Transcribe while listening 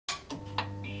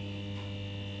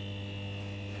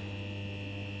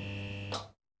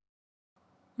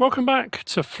Welcome back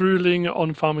to Frühling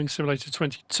on Farming Simulator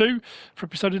 22 for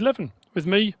episode 11 with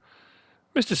me,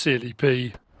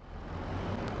 MrSealyp.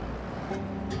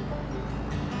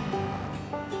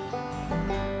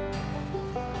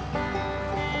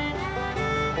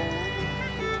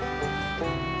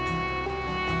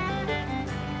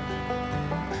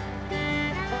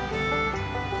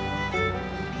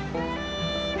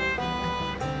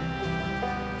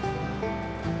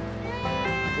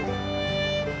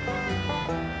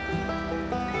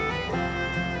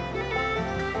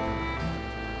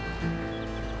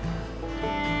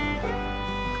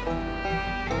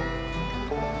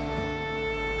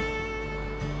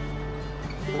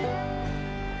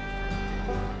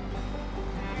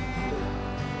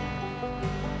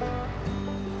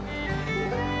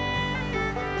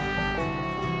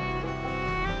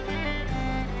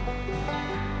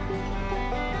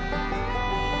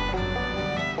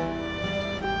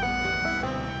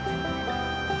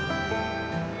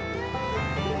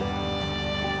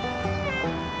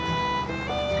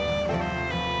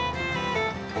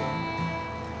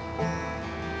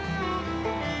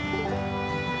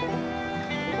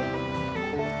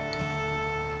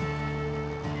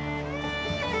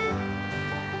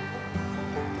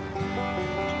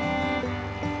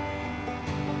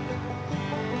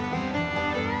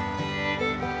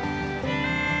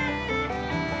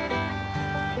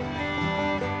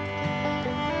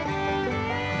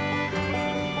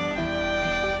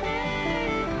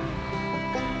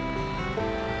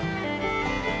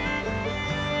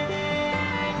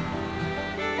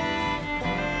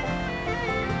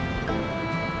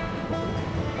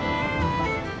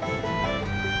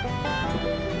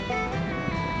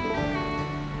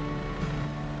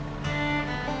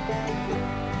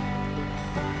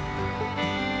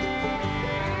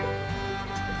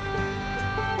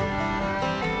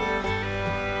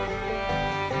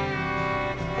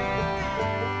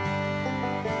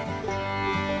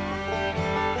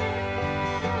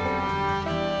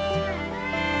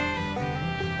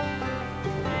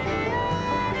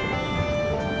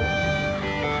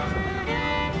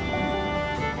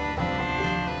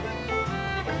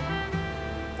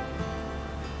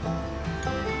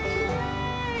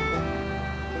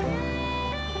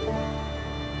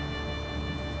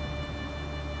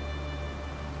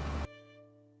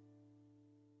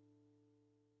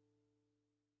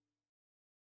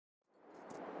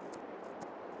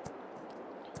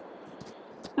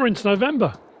 We're into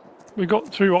November. We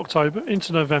got through October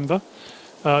into November.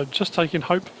 Just taking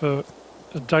hope for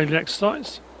a daily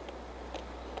exercise.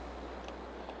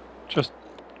 Just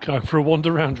going for a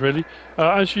wander around, really.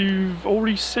 As you've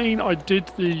already seen, I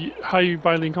did the hay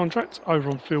baling contract over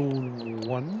on field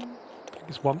 1. I think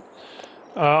it's 1.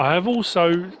 I have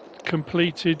also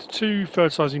completed 2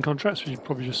 fertilising contracts, which you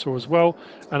probably just saw as well.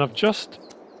 And I've just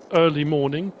early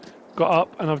morning got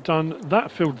up and I've done that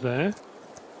field there,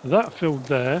 that field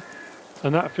there,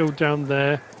 and that field down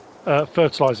there,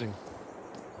 fertilising.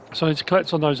 So I need to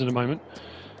collect on those in a moment.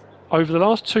 Over the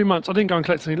last 2 months, I didn't go and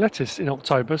collect any lettuce in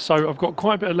October, so I've got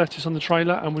quite a bit of lettuce on the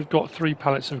trailer, and we've got 3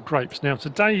 pallets of grapes. Now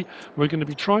today, we're going to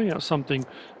be trying out something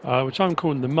which I'm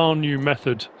calling the Mahnew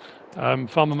Method.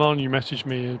 Farmer Mahnew messaged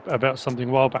me about something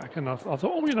a while back, and I thought,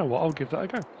 oh, you know what, I'll give that a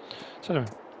go. So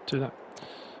anyway, do that.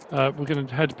 We're going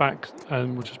to head back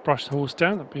and we'll just brush the horse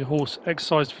down. That'll be a horse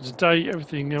exercise for today.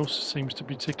 Everything else seems to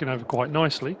be ticking over quite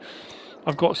nicely.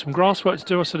 I've got some grass work to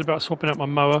do. I said about swapping out my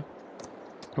mower.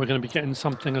 We're going to be getting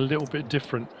something a little bit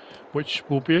different, which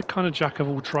will be a kind of jack of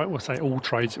all trades. Well, I say all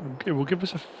trades. It will give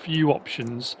us a few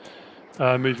options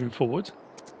moving forward.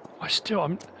 I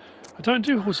don't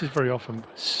do horses very often,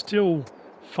 but still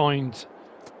find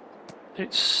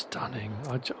it stunning.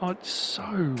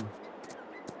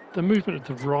 The movement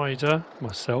of the rider,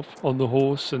 myself, on the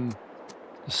horse, and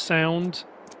the sound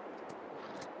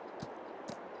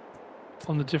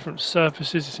on the different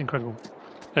surfaces, it's incredible.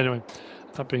 Anyway,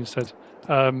 that being said,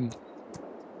 I've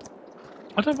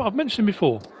mentioned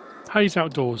before, Hayes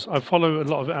Outdoors. I follow a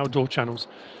lot of outdoor channels.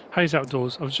 Hayes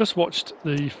Outdoors. I've just watched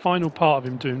the final part of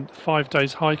him doing 5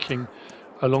 days hiking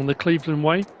along the Cleveland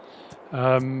Way.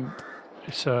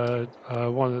 It's one of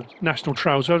the national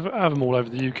trails. I have them all over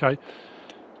the UK.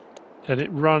 And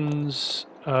it runs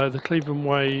the Cleveland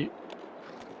Way,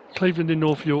 Cleveland in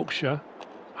North Yorkshire,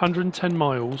 110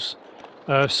 miles,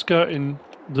 skirting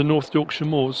the North Yorkshire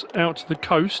moors out to the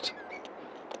coast,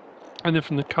 and then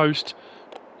from the coast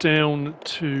down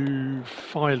to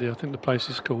Filey, I think the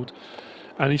place is called.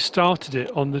 And he started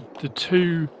it on the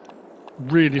 2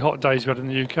 really hot days we had in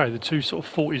the UK, the 2 sort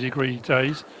of 40-degree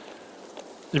days.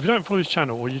 If you don't follow his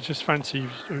channel, or you just fancy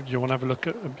you want to have a look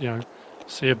at,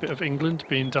 see a bit of England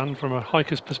being done from a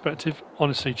hiker's perspective.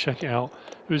 Honestly, check it out.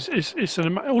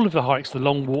 All of the hikes, the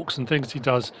long walks and things he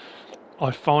does,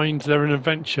 I find they're an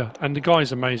adventure, and the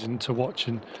guy's amazing to watch.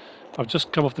 And I've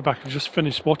just come off the back of just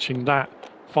finished watching that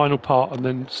final part and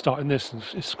then starting this, and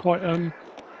it's quite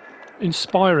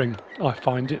inspiring, I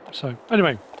find it. So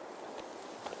anyway,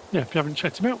 yeah, if you haven't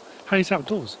checked him out, Hayes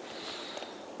Outdoors.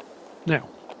 Now,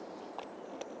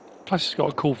 plus he's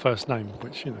got a cool first name,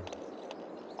 which, you know.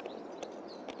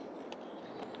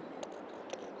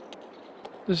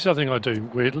 This is the other thing I do,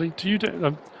 weirdly. Do you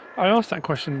do... I asked that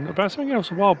question about something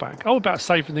else a while back. Oh, about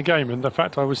saving the game, and the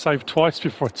fact I was saved twice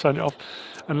before I turned it off.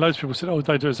 And loads of people said, oh,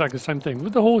 they do exactly the same thing.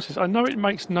 With the horses, I know it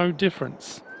makes no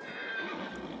difference.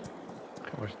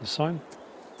 Get away from the sign.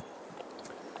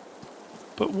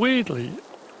 But weirdly,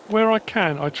 where I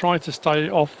can, I try to stay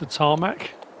off the tarmac.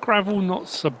 Gravel, not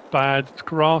so bad.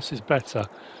 Grass is better.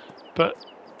 But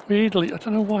weirdly, I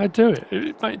don't know why I do it.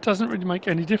 It doesn't really make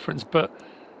any difference, but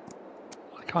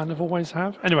I kind of always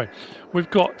have. Anyway,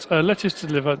 we've got lettuce to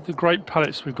deliver. The grape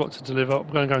pallets we've got to deliver.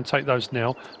 We're going to go and take those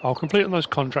now. I'll complete on those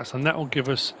contracts, and that will give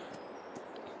us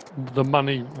the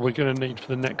money we're going to need for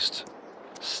the next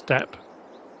step.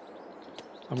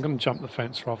 I'm going to jump the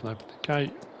fence rather than open the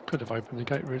gate. Could have opened the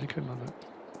gate, really, couldn't I?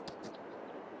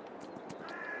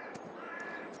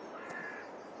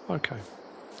 Okay,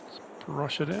 let's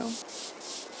brush it down.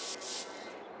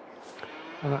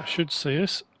 And that should see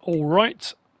us. All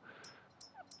right.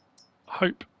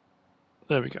 Hope.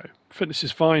 There we go. Fitness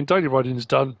is fine. Daily riding's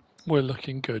done. We're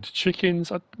looking good.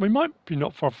 Chickens, we might be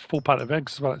not far off a full pallet of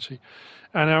eggs as well, actually.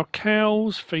 And our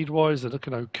cows, feed-wise, they're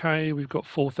looking okay. We've got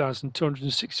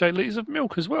 4,268 litres of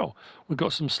milk as well. We've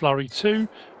got some slurry too.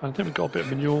 And I think we've got a bit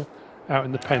of manure out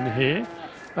in the pen here.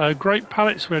 Grape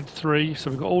pallets, we had 3, so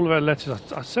we've got all of our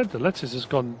lettuce. I said the lettuce has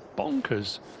gone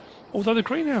bonkers. Although the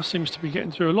greenhouse seems to be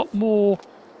getting through a lot more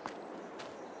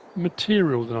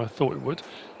material than I thought it would.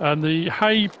 And the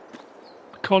hay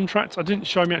contract, I didn't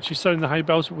show me actually selling the hay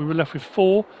bales, but we were left with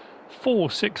four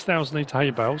 6,000 litre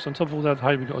hay bales on top of all the other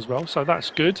hay we got as well, so that's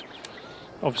good.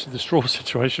 Obviously the straw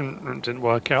situation didn't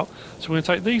work out, so we're going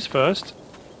to take these first.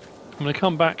 I'm going to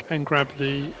come back and grab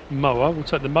the mower. We'll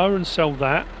take the mower and sell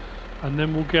that, and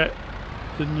then we'll get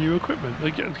the new equipment.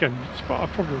 Again,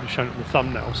 I've probably already shown it in the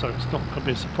thumbnail, so it's not going to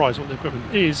be a surprise what the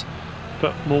equipment is,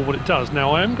 but more what it does.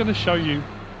 Now I am going to show you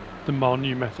the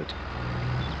Mahnew method.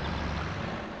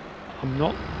 I'm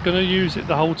not going to use it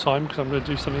the whole time because I'm going to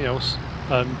do something else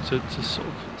to sort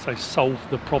of say solve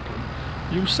the problem.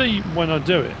 You'll see when I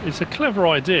do it. It's a clever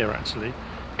idea actually,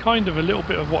 kind of a little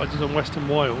bit of what I did on Western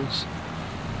Wales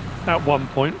at one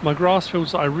point. My grass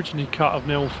fields that I originally cut have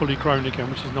now fully grown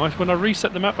again, which is nice. When I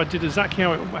reset the map, I did exactly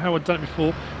how I'd done it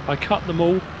before. I cut them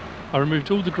all, I removed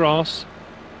all the grass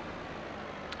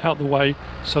out the way,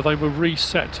 so they were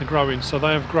reset to growing, so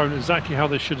they have grown exactly how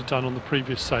they should have done on the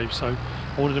previous save. So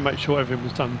I wanted to make sure everything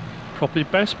was done properly.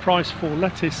 Best price for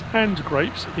lettuce and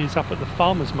grapes is up at the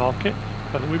farmers market.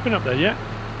 I don't think we've been up there yet,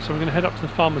 so we're going to head up to the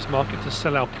farmers market to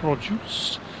sell our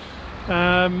produce. Oh,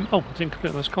 I didn't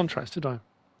complete those contracts, did I?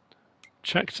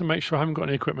 Check to make sure I haven't got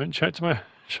any equipment. Check to make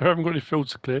sure I haven't got any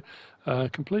fields to clear.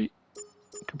 Complete.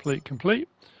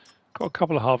 Got a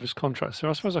couple of harvest contracts, so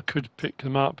I suppose I could pick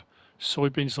them up.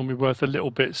 Soybeans will be worth a little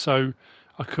bit, so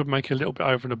I could make a little bit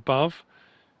over and above.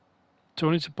 Do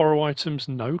I need to borrow items?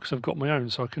 No, because I've got my own,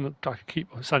 so I can keep.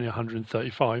 It's only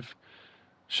 135.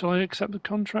 Shall I accept the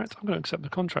contract? I'm going to accept the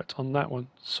contract on that one.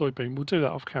 Soybean. We'll do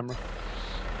that off camera.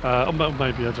 Or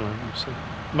maybe, I don't know. We'll see.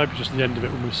 Maybe just the end of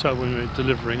it when we're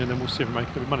delivering, and then we'll see if we make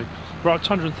a bit of money. We're up to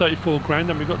 134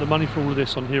 grand, and we've got the money for all of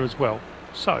this on here as well.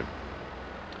 So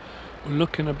we're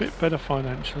looking a bit better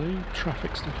financially.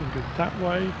 Traffic's looking good that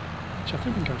way. Which I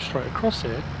think we can go straight across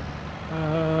here.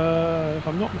 If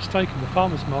I'm not mistaken, the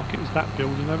farmers market is that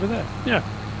building over there. Yeah,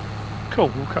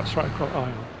 cool. We'll cut straight across.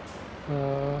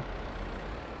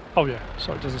 Oh yeah,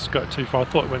 sorry, it doesn't skirt too far. I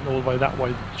thought it went all the way that way.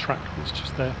 The track was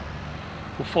just there.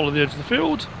 We'll follow the edge of the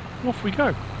field, and off we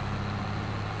go.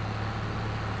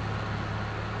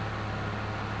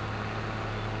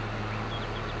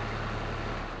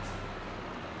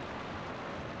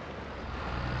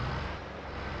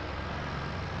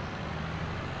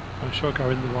 Should I go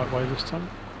in the right way this time?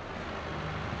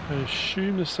 I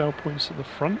assume the sell point's at the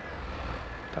front.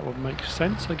 That would make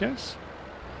sense, I guess.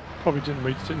 Probably didn't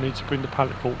need to bring the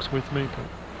pallet forks with me, but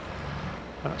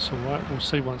that's alright. We'll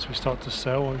see once we start to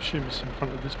sell. I assume it's in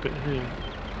front of this bit here.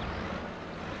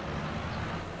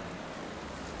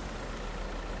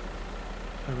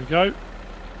 There we go.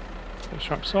 Get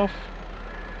straps off.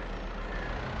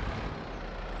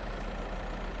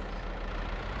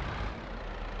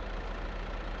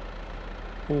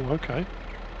 Oh, okay.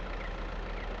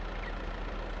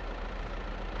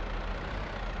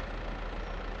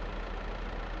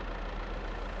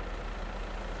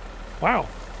 Wow.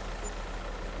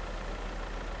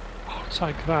 I'll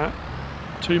take that.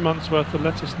 2 months worth of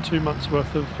lettuce and 2 months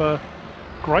worth of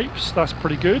grapes. That's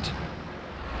pretty good.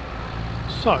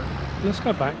 So, let's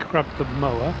go back, grab the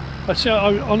mower. Actually,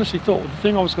 I honestly thought the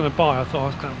thing I was going to buy, I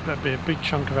thought that'd be a big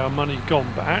chunk of our money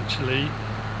gone, but actually,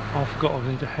 I forgot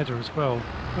I need a header as well.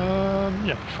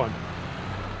 Yeah, fine.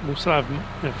 We'll still have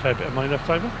a fair bit of money left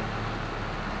over.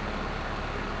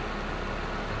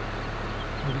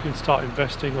 We can start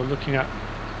investing or looking at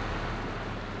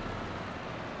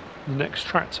the next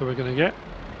tractor we're going to get.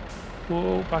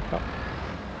 Whoa, back up.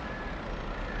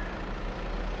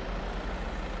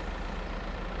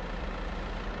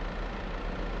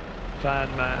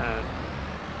 Van man.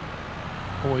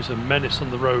 Always a menace on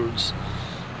the roads.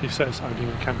 He says, owning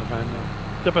a camper van now.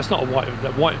 Yeah, but it's not a white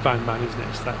van man, isn't it?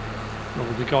 It's that,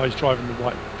 the guys driving the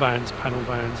white vans, panel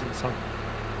vans and stuff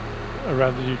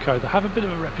around the UK. They have a bit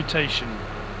of a reputation.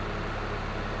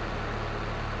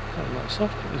 Lights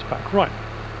off, put this back. Right.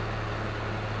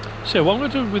 So yeah, what I'm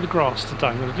going to do with the grass today,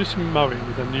 I'm going to do some mowing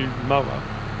with a new mower.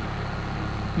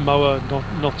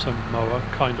 Not a mower,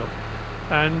 kind of.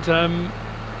 And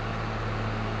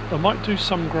I might do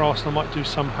some grass and I might do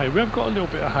some hay. We have got a little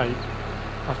bit of hay.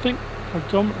 I think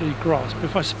predominantly grass, but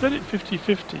if I split it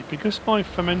 50-50, because my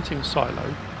fermenting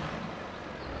silo,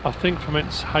 I think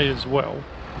ferments hay as well.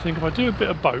 I think if I do a bit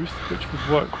of both, which would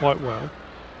work quite well,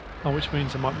 which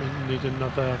means I might need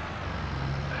another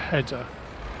header.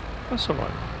 That's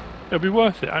alright. It'll be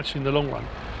worth it actually in the long run.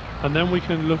 And then we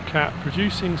can look at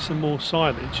producing some more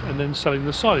silage and then selling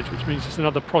the silage, which means it's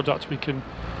another product we can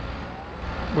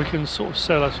sort of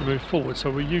sell as we move forward.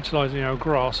 So we're utilising our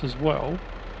grass as well.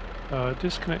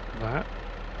 Disconnect that.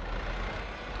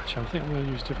 Actually, I think I'm going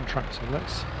to use a different tractor.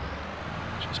 Let's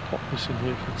just pop this in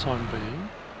here for the time being.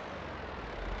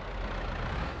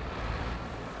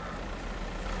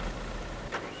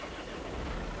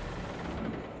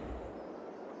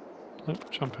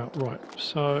 Nope, jump out. Right,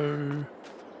 so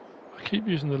I keep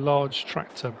using the large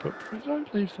tractor, but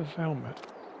don't leave the Valmet.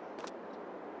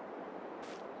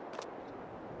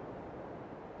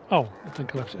 Oh, I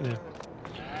think I left it there.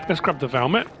 Let's grab the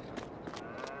Valmet.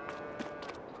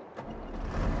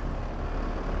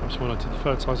 That's when I did the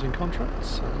fertilising contract,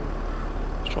 so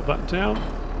let's drop that down.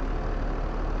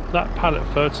 That pallet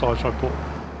of fertiliser I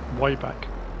bought way back,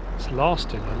 it's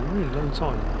lasting a really long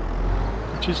time,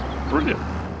 which is brilliant.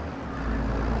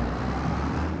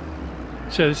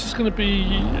 So this is going to be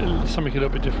something a little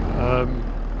bit different.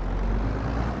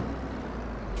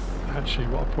 Actually,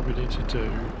 what I probably need to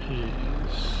do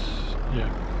is, yeah.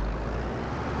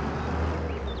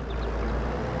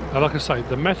 Now, like I say,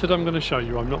 the method I'm going to show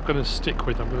you, I'm not going to stick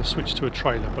with. I'm going to switch to a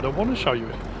trailer, but I want to show you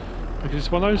it because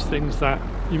it's one of those things that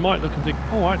you might look and think,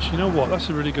 oh, actually, you know what? That's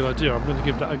a really good idea. I'm going to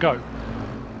give that a go.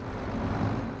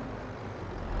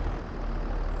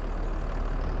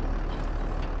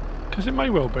 Because it may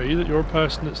well be that you're a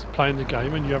person that's playing the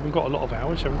game and you haven't got a lot of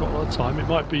hours, you haven't got a lot of time. It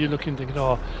might be you're looking thinking,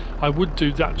 oh, I would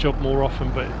do that job more often,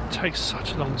 but it takes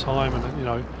such a long time, and you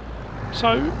know.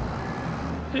 So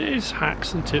it is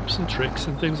hacks and tips and tricks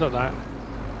and things like that.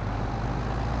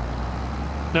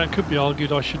 Now it could be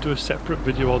argued I should do a separate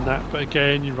video on that, but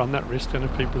again, you run that risk then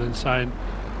of people then saying,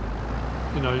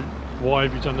 you know, why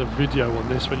have you done a video on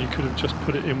this when you could have just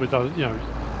put it in with other, you know.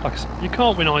 Like I said, you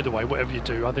can't win either way, whatever you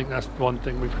do. I think that's the one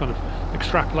thing we've kind of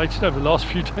extrapolated over the last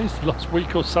few days, the last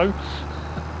week or so.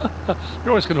 You're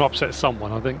always going to upset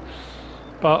someone, I think.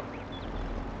 But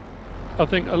I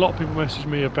think a lot of people message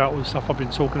me about all the stuff I've been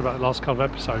talking about the last couple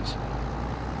of episodes.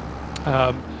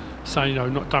 Saying, you know,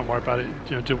 don't worry about it,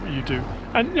 you know, do what you do.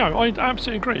 And, you know, I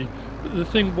absolutely agree. The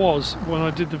thing was, when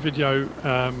I did the video,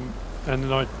 and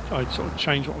then I sort of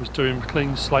changed what I was doing,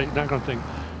 clean slate and that kind of thing,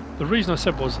 the reason I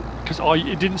said was because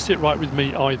it didn't sit right with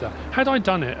me either. Had I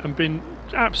done it and been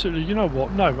absolutely, you know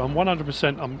what, no, I'm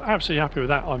 100%, I'm absolutely happy with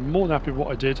that, I'm more than happy with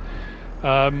what I did,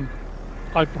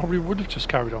 I probably would have just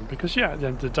carried on because, yeah, at the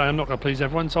end of the day, I'm not going to please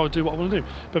everyone, so I'll do what I want to do.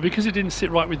 But because it didn't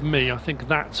sit right with me, I think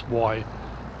that's why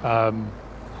I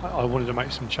wanted to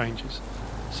make some changes.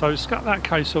 So it's got that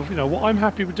case of, you know, what I'm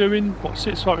happy with doing, what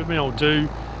sits right with me, I'll do.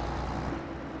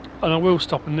 And I will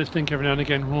stop and think every now and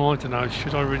again, well, I don't know,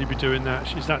 should I really be doing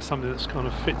that? Is that something that's kind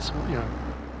of fits, you know?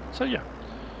 So yeah,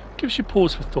 gives you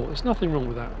pause for thought. There's nothing wrong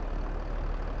with that.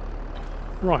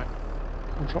 Right,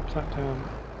 I'll drop that down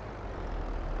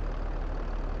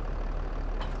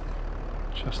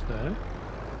just there.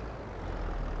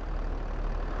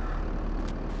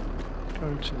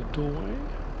 Go to the doorway.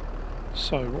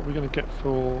 So what we're going to get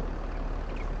for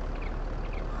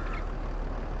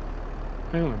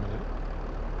Hang on a minute.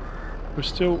 We're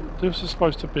still... This is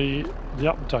supposed to be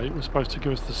the update. We're supposed to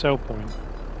give us the sell point.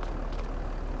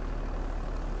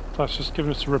 That's just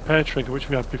giving us the repair trigger which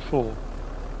we had before.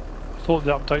 I thought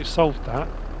the update solved that.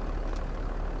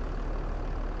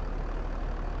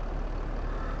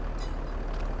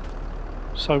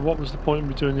 So what was the point of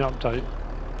me doing the update?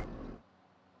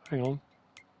 Hang on.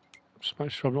 Just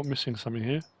make sure I'm not missing something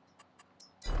here.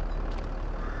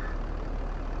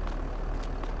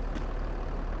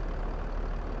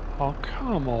 Oh,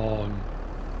 come on.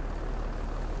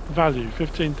 Value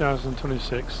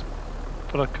 15,026,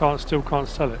 but I still can't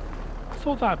sell it. I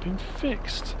thought that had been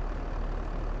fixed.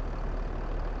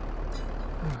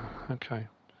 Okay.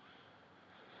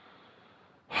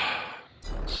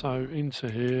 So into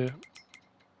here.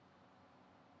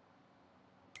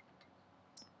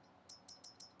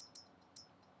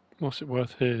 What's it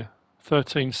worth here?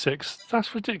 13.6.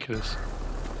 That's ridiculous.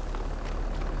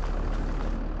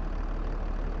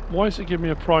 Why is it giving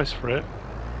me a price for it,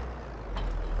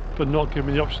 but not giving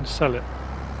me the option to sell it?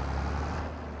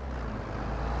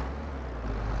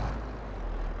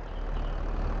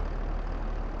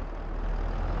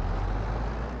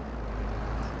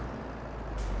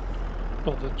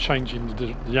 Not that changing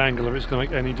the angle of it's going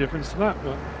to make any difference to that,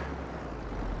 but...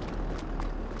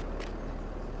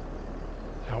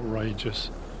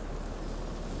 Outrageous.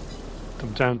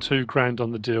 I'm down £2,000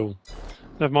 on the deal.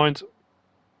 Never mind.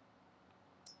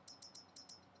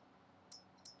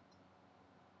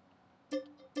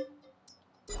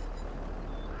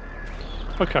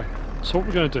 Okay, so what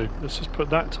we're going to do, let's just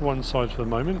put that to one side for the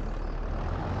moment.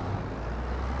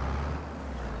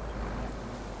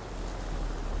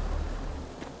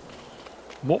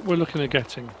 What we're looking at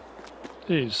getting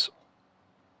is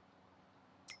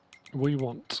we're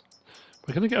going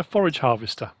to get a forage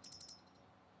harvester.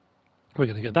 We're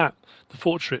going to get that, the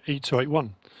Fortrit E281.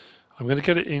 I'm going to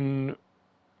get it in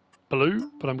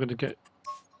blue, but I'm going to get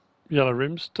yellow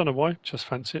rims. Don't know why, just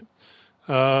fancy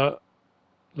it.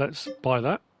 Let's buy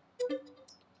that.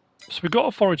 So we've got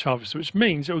a forage harvester, which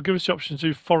means it will give us the option to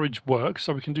do forage work,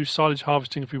 so we can do silage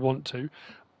harvesting if we want to.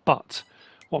 But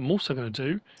what I'm also going to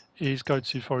do is go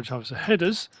to forage harvester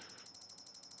headers,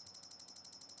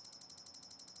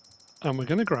 and we're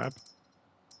going to grab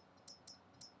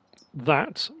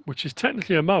that, which is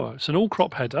technically a mower. It's an all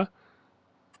crop header.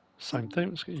 Same thing.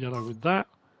 Let's get yellow with that.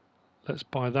 Let's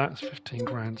buy that. It's 15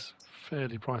 grand.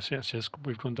 Fairly pricey. Actually,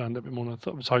 we've gone down a little bit more than I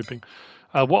was hoping.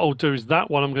 What I'll do is that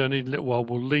one I'm going to need a little while.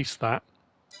 We'll lease that.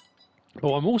 But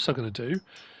what I'm also going to do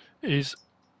is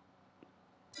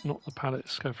not the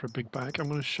pallets. Go for a big bag. I'm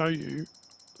going to show you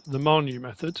the Mahnew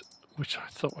method, which I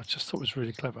just thought was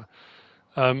really clever.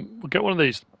 We'll get one of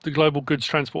these, the global goods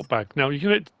transport bag. Now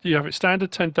you have it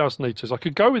standard 10,000 litres. I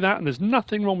could go with that, and there's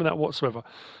nothing wrong with that whatsoever.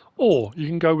 Or you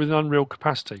can go with an unreal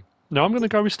capacity. Now I'm going to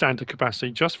go with standard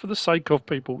capacity just for the sake of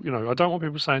people. You know, I don't want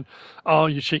people saying, "Oh,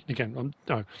 you're cheating again."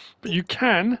 No, but you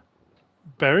can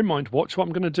bear in mind. Watch what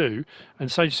I'm going to do, and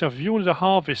say to yourself, if you wanted to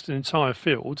harvest an entire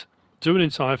field, do an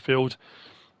entire field,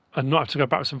 and not have to go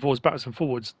backwards and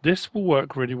forwards, this will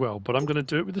work really well. But I'm going to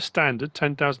do it with the standard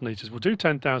 10,000 litres. We'll do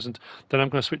 10,000, then I'm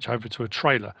going to switch over to a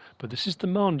trailer. But this is the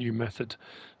Mahnew method.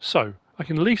 So I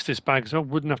can lease this bag, so I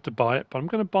wouldn't have to buy it, but I'm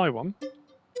going to buy one.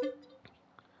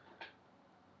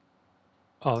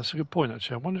 Oh, that's a good point,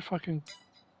 actually. I wonder if I can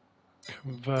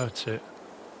convert it.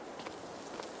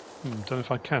 Don't know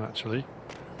if I can, actually.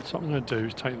 So what I'm going to do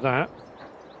is take that.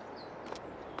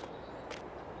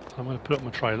 I'm going to put it on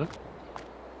my trailer.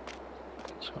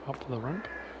 So up the ramp.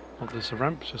 Oh, there's a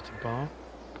ramp, it's just a bar.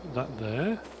 Put that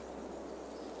there.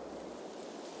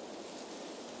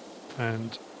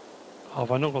 And have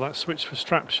I not got that switch for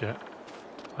straps yet?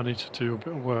 I need to do a bit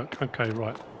of work. Okay,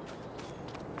 right.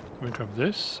 Let me grab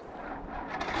this.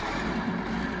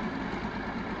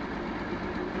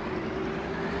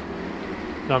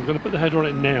 Now I'm going to put the header on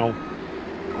it now.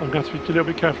 I'm going to have to be a little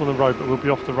bit careful on the road, but we'll be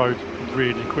off the road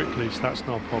really quickly, so that's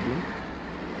not a problem.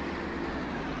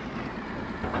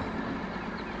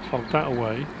 Fold that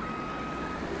away.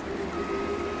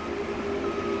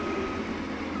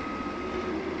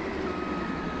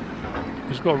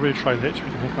 We've got a rear trail hitch, we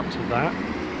can hook up to that.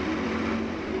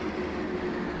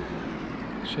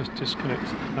 Let's just disconnect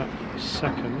that for a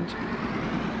second.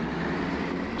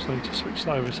 So I need to switch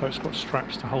that over so it's got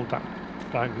straps to hold that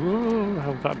bag. Whoa,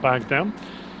 hold that bag down.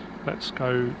 Let's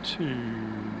go to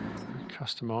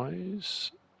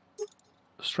customize.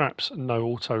 Straps, no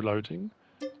auto loading.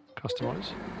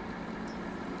 Customize.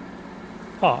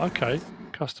 Ah, okay.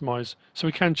 Customize. So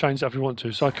we can change that if we want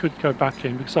to. So I could go back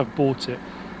in because I've bought it.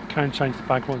 I can change the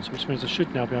bag once, which means I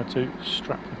should now be able to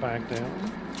strap the bag down.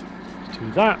 Let's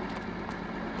do that.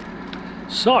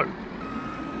 So,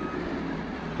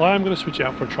 I am going to switch it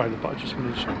out for a trailer, but I just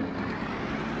wanted to show you.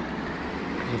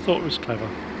 Because I thought it was clever.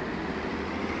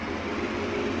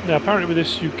 Now, apparently with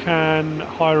this you can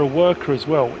hire a worker as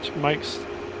well, which makes,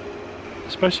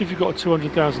 especially if you've got a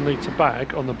 200,000 litre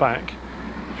bag on the back,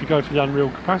 if you go for the unreal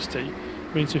capacity,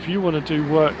 means if you want to do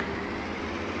work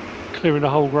clearing a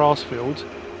whole grass field,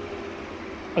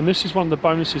 and this is one of the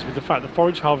bonuses with the fact that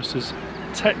forage harvesters,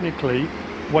 technically,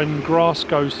 when grass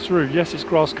goes through, yes, it's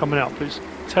grass coming out, but it's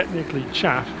technically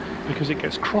chaff because it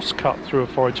gets cross-cut through a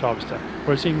forage harvester.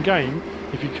 Whereas in game,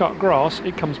 if you cut grass,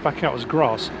 it comes back out as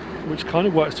grass, which kind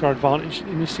of works to our advantage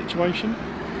in this situation.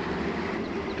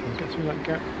 Can I get through that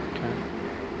gap? Okay.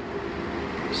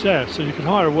 So yeah, so you can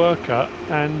hire a worker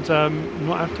and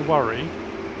not have to worry.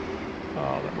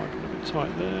 Oh, that might be a bit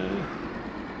tight there.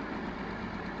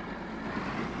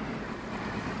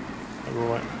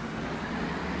 Alright.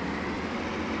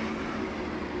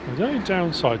 The only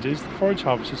downside is the forage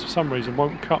harvesters for some reason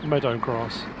won't cut meadow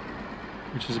grass,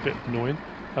 which is a bit annoying.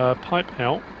 Pipe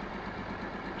out,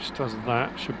 which does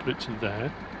that, should put it to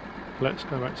there. Let's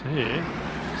go back to here,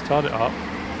 start it up,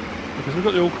 because we've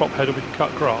got the all crop header, we can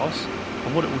cut grass,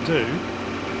 and what it will do,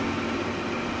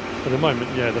 at the moment,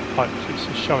 yeah, the pipe is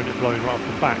showing it blowing right off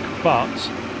the back, but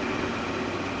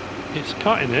it's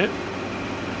cutting it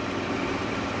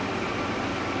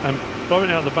and blowing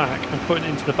it out the back and putting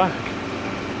it into the bag.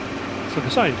 So like I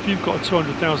say, if you've got a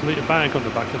 200,000 litre bag on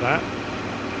the back of that,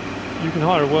 you can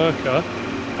hire a worker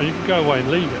and you can go away and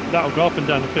leave it. That'll go up and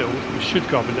down the field. It should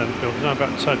go up and down the field. I don't know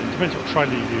about turning. It depends what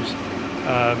trailer you use.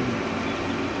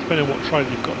 Depending on what trailer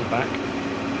you've got on the back.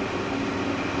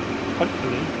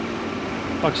 Hopefully.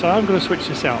 Like I say, I'm going to switch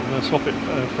this out. I'm going to swap it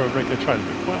for a regular trailer.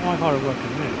 But why hire a worker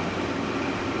in there?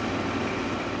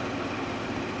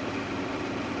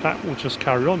 That will just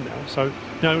carry on now. So, you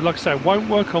know, like I say, it won't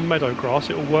work on meadow grass.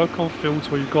 It will work on fields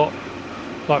where you've got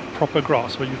like proper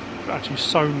grass, where you've actually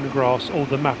sown the grass, or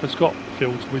the map has got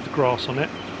fields with grass on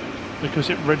it, because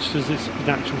it registers this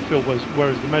natural field,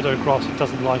 whereas the meadow grass, it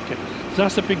doesn't like it. So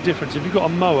that's a big difference. If you've got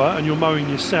a mower and you're mowing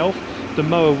yourself, the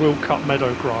mower will cut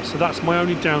meadow grass. So that's my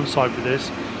only downside with this.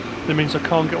 That means I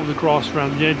can't get all the grass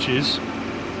around the edges.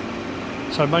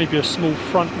 So maybe a small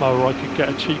front mower, I could get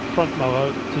a cheap front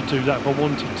mower to do that if I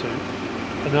wanted to.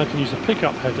 And then I can use a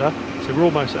pickup header, so we're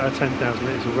almost at our 10,000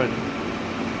 litres already.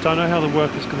 Don't know how the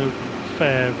worker's going to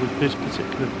fare with this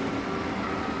particular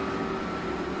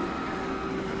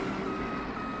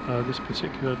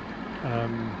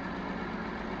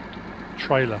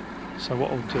trailer. So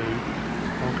what I'll do,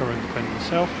 I'll go and defend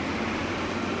myself.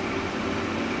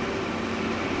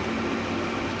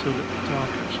 It's still a bit dark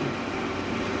actually.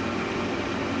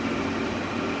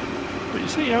 But you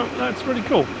see how that's really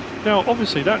cool. Now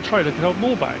obviously that trailer can hold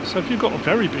more bags, so if you've got a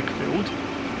very big field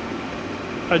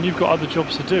and you've got other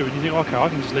jobs to do and you think, okay, I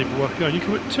can just leave the work going, you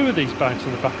can put 2 of these bags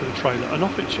on the back of the trailer and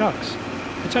off it chucks.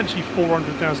 Potentially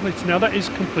 400,000 litres. Now that is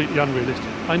completely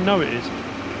unrealistic, I know it is,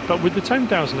 but with the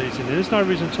 10,000 litres in there, there's no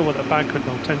reason at all that a bag couldn't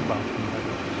hold 10 bags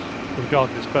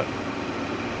regardless, but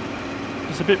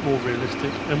it's a bit more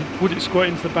realistic. And would it squirt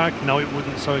into the bag? No, it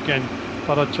wouldn't. So again,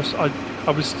 but I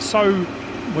was so,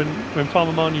 when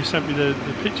Farmer Mahnew sent me the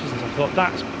pictures and stuff, I thought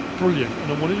that's brilliant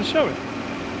and I wanted to show it.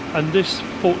 And this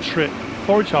Fort Strip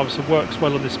forage harvester works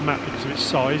well on this map because of its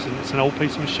size, and it's an old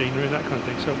piece of machinery and that kind of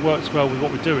thing, so it works well with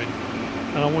what we're doing.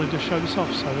 And I wanted to show this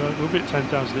off, so we'll be at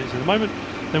 10,000 litres in a moment.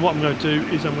 Then what I'm going to do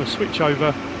is I'm going to switch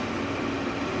over,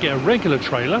 get a regular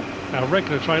trailer, and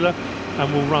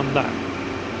we'll run that.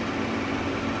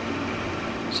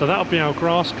 So that'll be our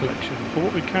grass collection. But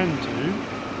what we can do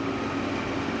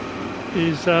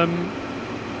is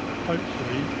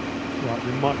hopefully, right,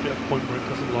 there might be a point where it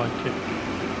doesn't like it.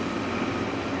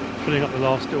 Filling up the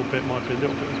last little bit might be a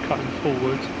little bit of cutting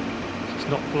forward. So it's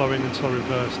not blowing until I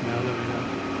reverse now. There we go.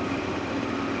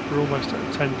 We're almost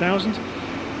at 10,000.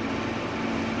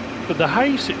 But the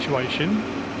hay situation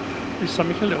is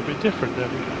something a little bit different. There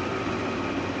we go.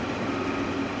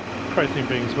 Great thing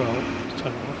being as well, let's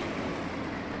turn it off,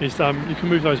 is you can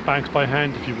move those bags by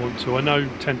hand if you want to. I know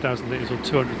 10,000 litres or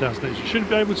 200,000 litres you shouldn't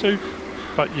be able to,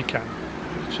 but you can.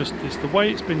 It's the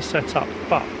way it's been set up.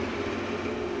 But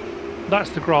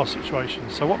that's the grass situation.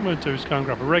 So what I'm going to do is go and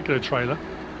grab a regular trailer.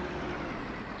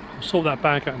 I'll sort that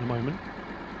bag out in a moment.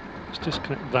 Let's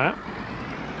disconnect that.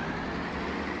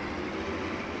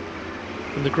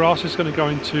 And the grass is going to go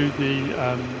into the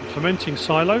fermenting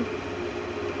silo.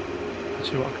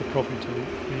 Actually, what I could probably do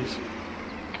is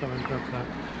go and grab that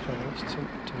first. So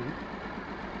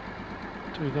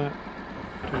do that.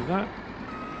 Come back.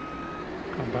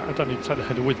 I don't need to take the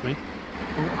header with me.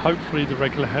 Hopefully the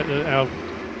regular header, our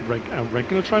our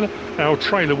regular trailer. Our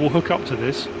trailer will hook up to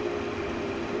this.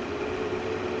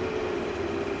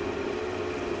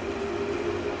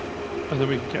 And then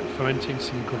we can get fermenting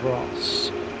some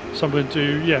grass. So I'm going to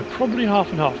do, yeah, probably half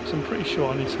and half, because I'm pretty sure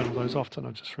I need some of those off, and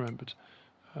I just remembered.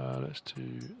 Let's do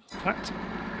that.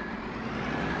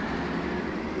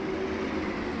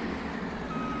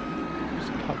 Is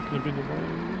the pipe going to be in the way?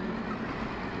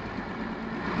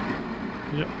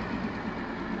 Yep.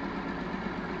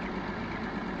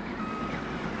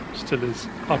 Still is.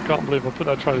 I can't believe I put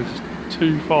that trailer just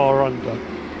too far under.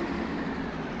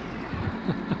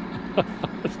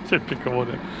 That's typical,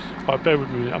 isn't it? Right, bear with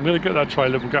me. I'm going to get that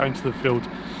trailer, we'll go into the field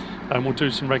and we'll do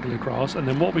some regular grass. And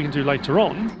then what we can do later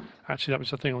on, actually that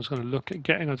was the thing I was going to look at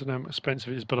getting. I don't know how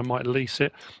expensive it is, but I might lease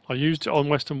it. I used it on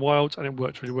Western Wilds and it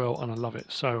worked really well and I love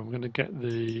it. So I'm going to get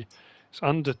the, it's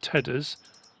under Tedders,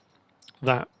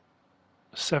 that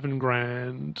 7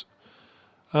 grand.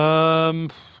 I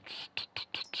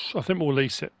think we'll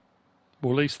lease it.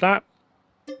 We'll lease that.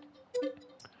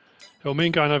 It'll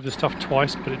mean going over the stuff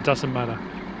twice, but it doesn't matter.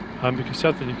 Because the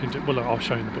other thing you can do, well, look, I'll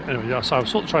show you in a bit. Anyway, yeah, so I'll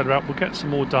sort the trailer out, we'll get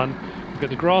some more done. We'll get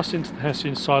the grass into the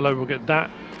Hessian silo, we'll get that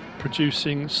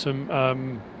producing some, at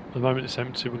the moment it's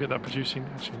empty, we'll get that producing,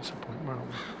 actually at some point, where are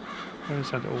we? Where is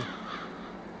that all?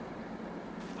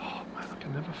 Oh man, I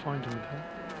can never find anything.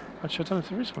 Actually, I don't know if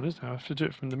there is one, is there? I have to do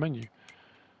it from the menu.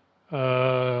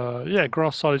 Yeah,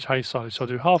 grass silage, hay silage, so I'll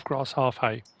do half grass, half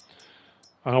hay.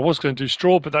 And I was going to do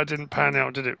straw, but that didn't pan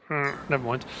out, did it? Never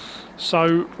mind.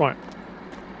 So, right.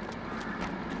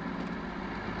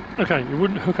 Okay, it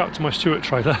wouldn't hook up to my Stewart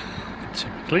trailer,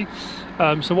 typically.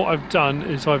 So what I've done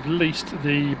is I've leased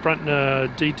the Brantner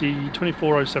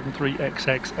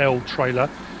DD24073XXL trailer.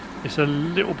 It's a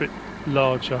little bit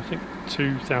larger, I think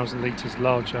 2,000 litres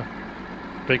larger,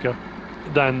 bigger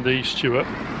than the Stewart.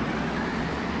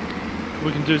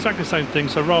 We can do exactly the same thing,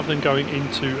 so rather than going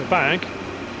into a bag,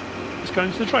 it's going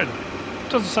into the trailer. It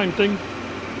does the same thing.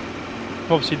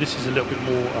 Obviously this is a little bit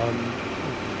more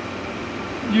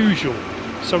usual.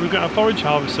 So we've got our forage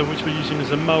harvester, which we're using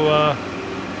as a mower,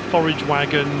 forage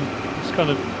wagon. It's kind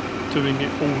of doing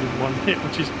it all in one hit,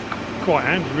 which is quite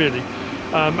handy really.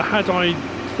 Had I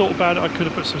thought about it, I could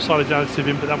have put some silage additive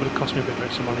in, but that would have cost me a bit of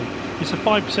extra money. It's a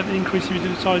 5% increase if you do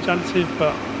the silage additive,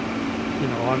 but you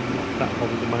know, I'm not that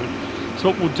bothered at the moment. So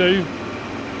what we'll do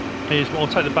is I'll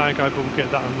take the bag over, we'll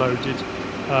get that unloaded,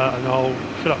 and I'll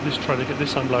fill up this trailer, get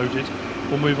this unloaded.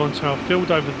 We'll move on to our field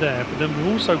over there, but then we've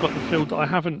also got the field that I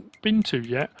haven't been to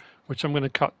yet, which I'm going to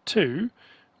cut to,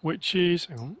 which is,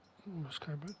 hang on, let's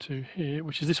go back to here,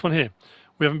 which is this one here.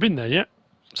 We haven't been there yet,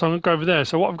 so I'm going to go over there.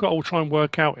 So what I've got to try and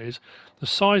work out is the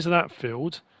size of that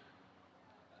field,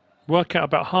 work out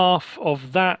about half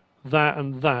of that,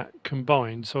 and that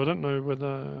combined. So I don't know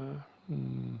whether,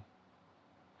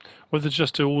 whether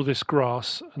just do all this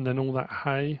grass and then all that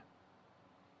hay.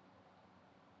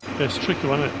 Yeah, it's a tricky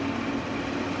one, isn't it?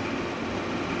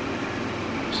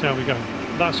 See how we go.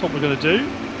 That's what we're going to do.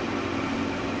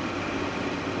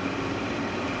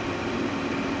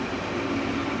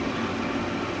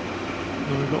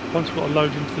 And we've got, once we've got a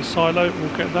load into the silo,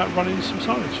 we'll get that running some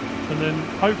silage. And then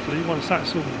hopefully once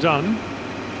that's all done,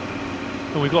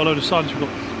 and we've got a load of silage, we've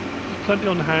got plenty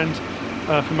on hand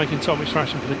for making top mix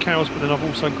ration for the cows, but then I've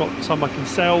also got some I can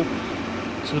sell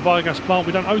to the biogas plant.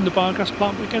 We don't own the biogas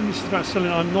plant, but again, this is about selling.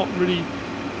 I'm not really,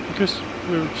 because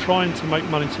we're trying to make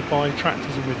money to buy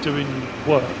tractors and we're doing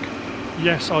work.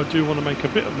 Yes, I do want to make a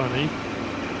bit of money,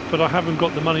 but I haven't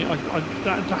got the money.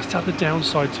 That's the other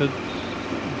downside to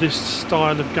this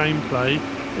style of gameplay,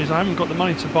 is I haven't got the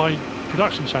money to buy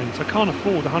production chains. I can't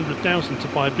afford 100,000 to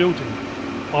buy a building.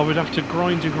 I would have to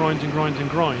grind and grind and grind and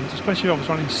grind, especially if I was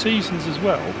running seasons as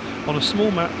well on a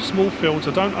small map, small fields.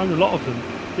 I don't own a lot of them.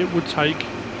 It would take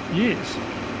years,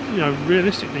 you know,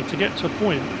 realistically, to get to a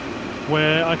point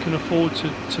where I can afford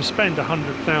to spend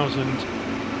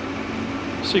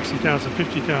 100,000, 60,000,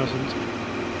 50,000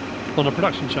 on a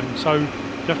production chain. So you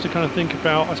have to kind of think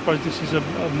about, I suppose this is a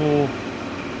more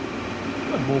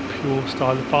pure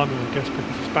style of farming, I guess, because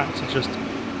it's back to just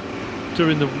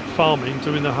doing the farming,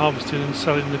 doing the harvesting and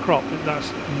selling the crop.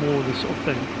 That's more the sort of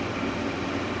thing.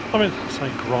 I mean, I say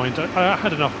grind. I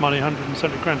had enough money,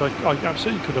 170 grand, I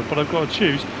absolutely could have, but I've got to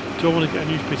choose. Do I want to get a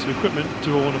new piece of equipment?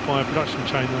 Do I want to buy a production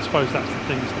chain? And I suppose that's the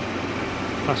thing.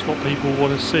 That's what people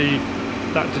want to see,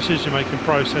 that decision-making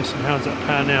process and how does that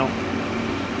pan out,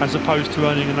 as opposed to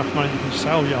earning enough money you can just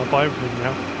say, oh yeah, I'll buy everything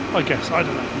now. I guess, I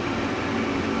don't know.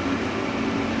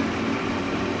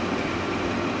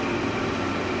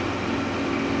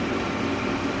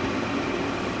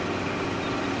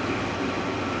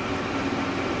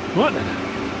 Right then.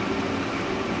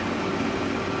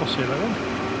 I'll see you later on.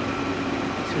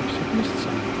 Seems to have missed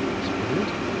something. That's weird.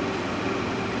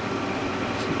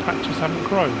 Some patches haven't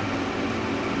grown.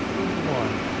 Why?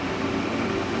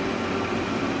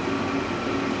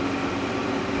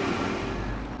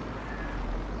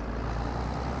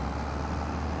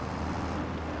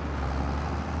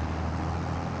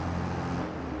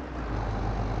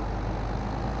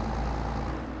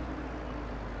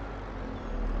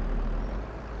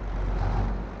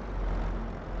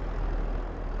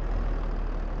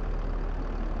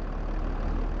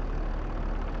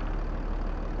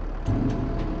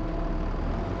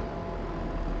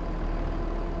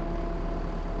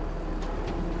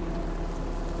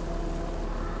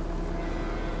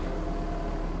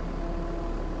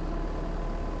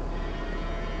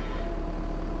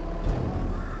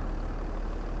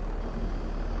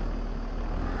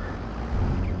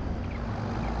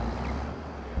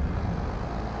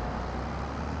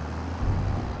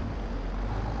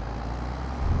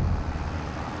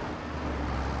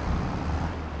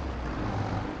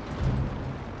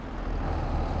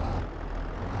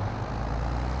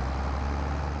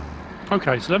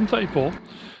 Okay, so 11:34.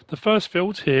 The first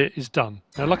field here is done.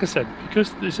 Now, like I said,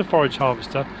 because it's a forage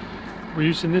harvester, we're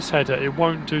using this header, it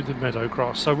won't do the meadow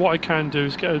grass. So what I can do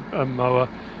is get a mower.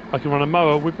 I can run a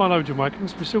mower with my loading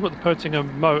wagons. We've still got the Pertinger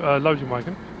loading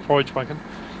wagon, forage wagon.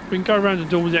 We can go around and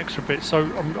do all the extra bits. So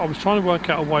I was trying to work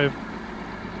out a way of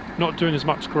not doing as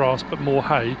much grass but more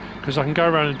hay, because I can go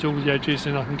around and do all the edges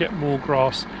and I can get more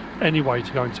grass anyway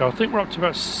to go into. I think we're up to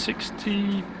about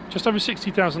 60, just over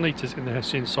 60,000 litres in the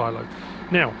Hessian silo.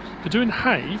 Now, for doing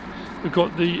hay, we've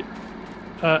got the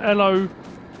LO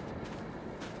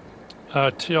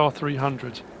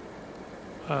TR300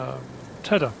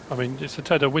 Tedder. I mean, it's a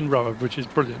Tedder windrower, which is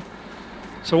brilliant.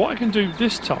 So what I can do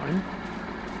this time,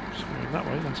 just going that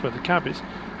way, that's where the cab is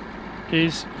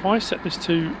if I set this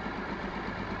to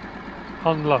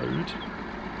unload,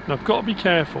 and I've got to be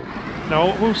careful. Now,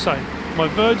 I will say, my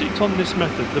verdict on this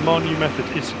method, the Mahnew method,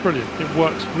 is brilliant. It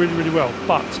works really, really well.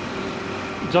 But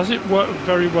does it work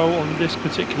very well on this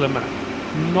particular map?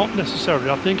 Not necessarily.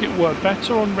 I think it worked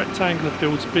better on rectangular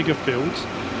fields, bigger fields,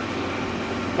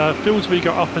 fields where you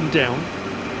go up and down,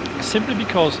 simply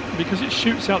because it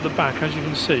shoots out the back. As you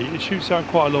can see, it shoots out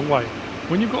quite a long way.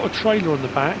 When you've got a trailer on the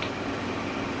back,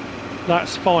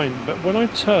 that's fine. But when I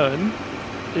turn,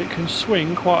 it can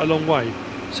swing quite a long way.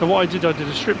 So what I did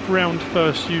a strip round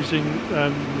first using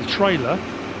the trailer,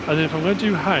 and then if I'm going to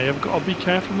do hay, I've got to be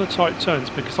careful on the tight turns,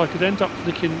 because I could end up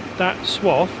flicking that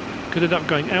swath, could end up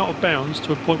going out of bounds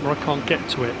to a point where I can't get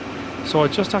to it. So I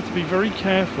just have to be very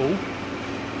careful.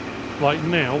 Like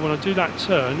now, when I do that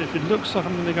turn, if it looks like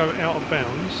I'm going to go out of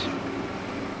bounds,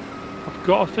 I've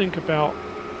got to think about...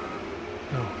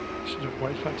 Oh, I should have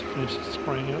waited for that to finish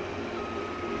spraying out.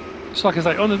 So like I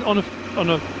say, on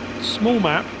a small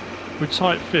map with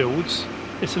tight fields,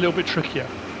 it's a little bit trickier.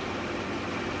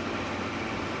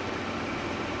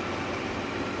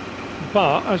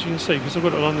 But as you can see, because I've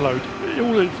got it on unload,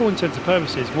 for all intents and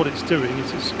purposes, what it's doing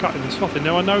is it's cutting and swathing.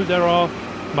 Now I know there are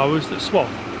mowers that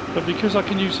swath, but because I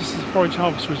can use this as a forage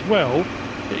harvester as well,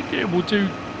 it will do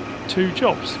 2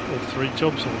 jobs, or 3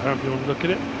 jobs, or however you want to look at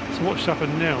it. So what should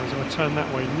happen now is if I turn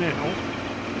that way now,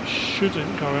 it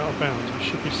shouldn't go out of bounds. It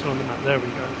should be still on the map. There we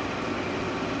go.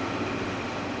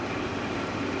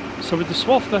 So with the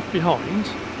swath left behind,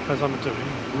 as I'm doing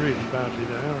really badly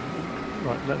there,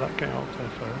 right, let that get out there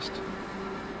first.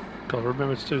 Got to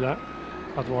remember to do that,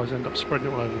 otherwise I end up spreading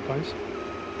it all over the place.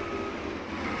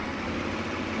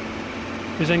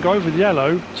 Is then go over the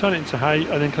yellow, turn it into hay,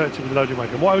 and then collect it with the loading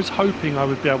wagon. What I was hoping I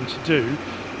would be able to do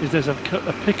is there's a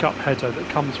pickup header that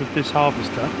comes with this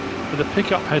harvester, but the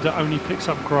pickup header only picks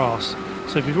up grass.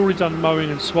 So if you've already done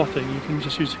mowing and swathing, you can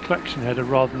just use a collection header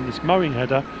rather than this mowing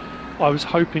header. I was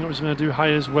hoping it was going to do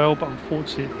hay as well, but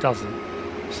unfortunately it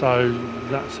doesn't. So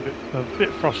that's a bit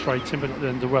frustrating, but not the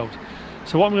end of the world.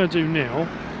 So what I'm going to do now,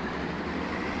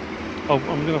 I'm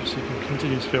going to obviously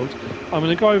continue this field. I'm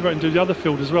going to go over and do the other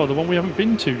field as well, the one we haven't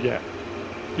been to yet,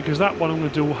 because that one I'm going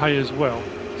to do all hay as well.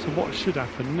 So what should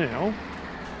happen now,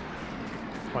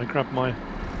 if I grab my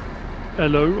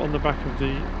LO on the back of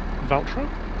the Valtra,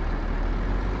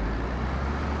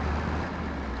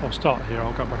 I'll start here,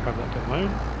 I'll go back over that on my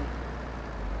own.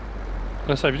 Like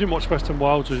I say, if you didn't watch Western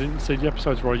Wilds or didn't see the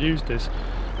episodes where I used this,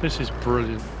 this is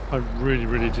brilliant. I really,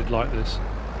 really did like this.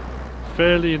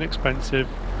 Fairly inexpensive.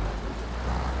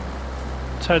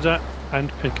 Tedder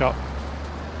and pickup.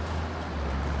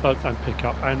 And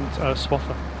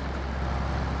swather.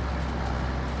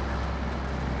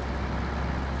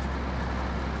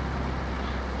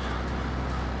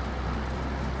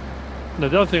 Now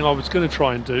the other thing I was going to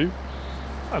try and do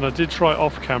and I did try it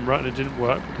off camera and it didn't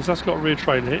work because that's got a rear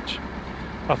trailer hitch.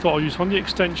 I thought I'll use one of the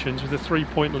extensions with a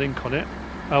 3-point link on it.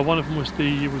 One of them was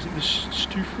the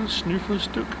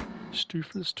Snooflerstuck?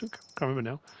 Can't remember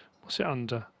now. What's it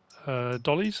under?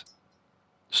 Dollies?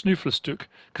 Snooflerstuck,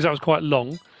 because that was quite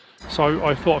long. So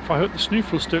I thought if I hook the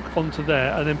Snooflerstuck onto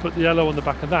there and then put the yellow on the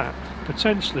back of that,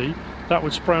 potentially that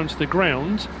would spray onto the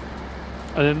ground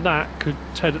and then that could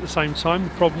TED at the same time.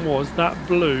 The problem was that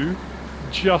blew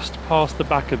just past the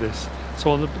back of this.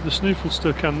 So on the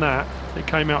Snooflerstuck and that, it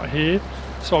came out here.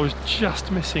 So I was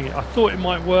just missing it. I thought it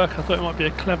might work. I thought it might be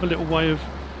a clever little way of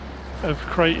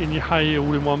creating your hay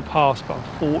all in one pass, but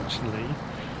unfortunately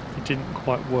it didn't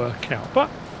quite work out. But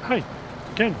hey,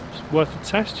 again, it's worth a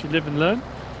test. You live and learn.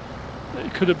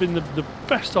 It could have been the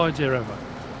best idea ever.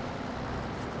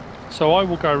 So I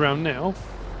will go around now,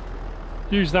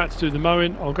 use that to do the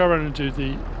mowing. I'll go around and do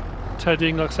the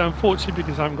tedding. Like I say, unfortunately,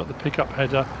 because I haven't got the pickup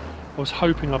header, I was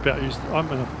hoping I'd be able to use.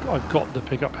 I've got the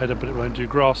pickup header, but it won't do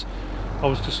grass. I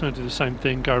was just going to do the same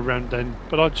thing, go around then,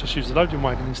 but I'd just use the loading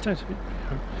wagon instead.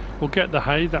 We'll get the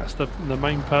hay. That's the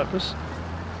main purpose.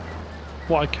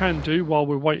 What I can do while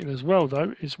we're waiting as well,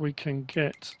 though, is we can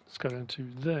get. Let's go down to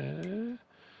there.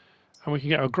 And we can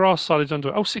get our grass silage under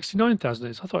it. Oh, 69,000 it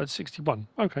is. I thought it had 61.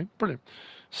 Okay, brilliant.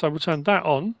 So we'll turn that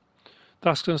on.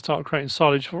 That's going to start creating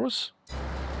silage for us.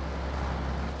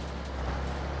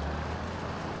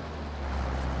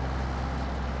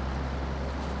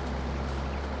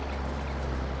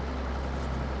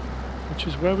 Which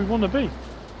is where we want to be.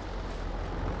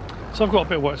 So I've got a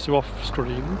bit of work to do off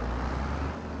screen.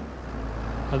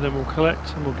 And then we'll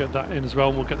collect and we'll get that in as well.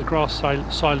 And we'll get the grass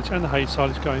silage and the hay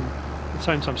silage going at the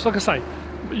same time. So like I say,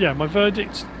 yeah, my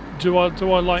verdict, do I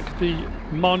like the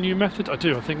Mahnew method? I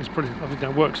do. I think it's brilliant. I think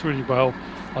that works really well.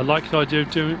 I like the idea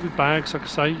of doing it with bags. Like I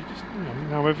say,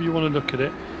 however you want to look at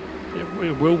it,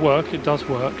 it will work. It does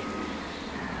work.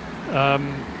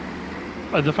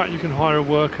 And the fact you can hire a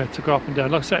worker to go up and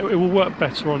down, like I say, it will work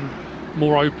better on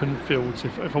more open fields.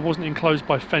 If I wasn't enclosed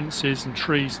by fences and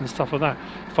trees and stuff like that,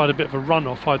 if I had a bit of a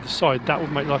runoff either side, that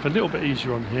would make life a little bit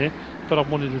easier on here. But I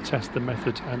wanted to test the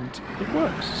method and it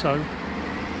works. So,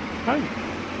 hey.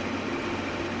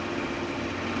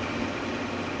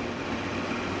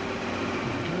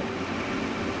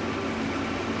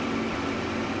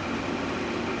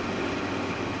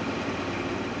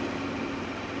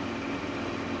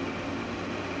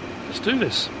 Let's do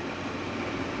this.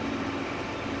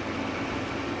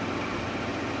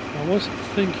 I was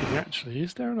thinking, actually,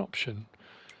 is there an option?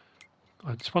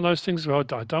 It's one of those things where I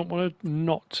don't want to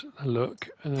not look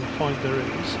and then find there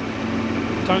is.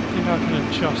 I don't think I can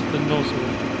adjust the nozzle.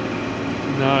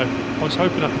 No, I was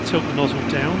hoping I could tilt the nozzle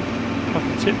down. If I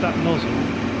can tip that nozzle.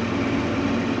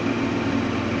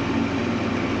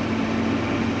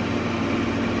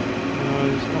 No,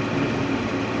 there's nothing.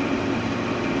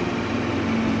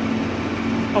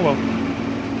 Oh well.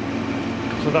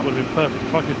 So that would have been perfect.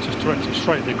 If I could just direct it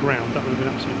straight at the ground, that would have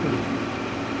been absolutely brilliant.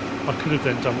 I could have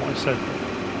then done what I said.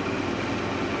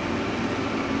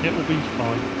 It will be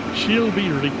fine. She'll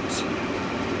be right.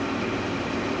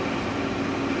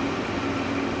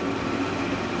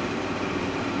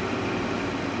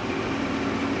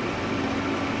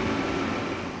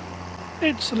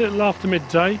 It's a little after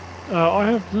midday. I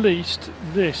have leased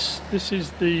this. This is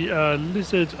the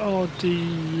Lizard RDMR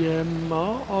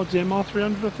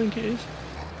 300, I think it is.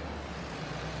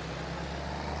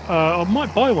 I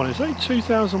might buy one. It's only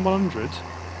 2,100.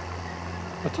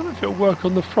 I don't know if it'll work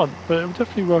on the front, but it'll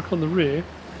definitely work on the rear.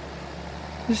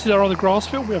 This is our other grass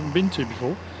field we haven't been to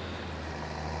before.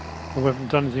 Or we haven't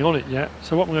done anything on it yet.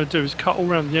 So what I'm going to do is cut all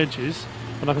around the edges,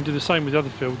 and I can do the same with the other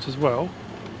fields as well.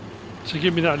 To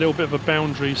give me that little bit of a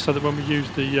boundary so that when we use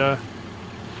the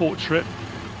fork trip.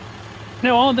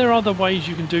 Now, are there other ways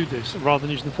you can do this rather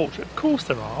than using the fork trip? Of course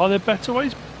there are. Are there better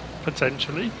ways?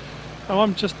 Potentially. Oh,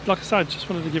 I'm just, like I said, I just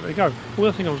wanted to give it a go. The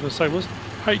other thing I was going to say was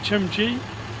HMG,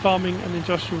 Farming and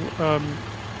Industrial,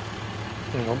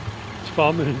 hang on, it's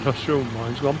Farming and Industrial,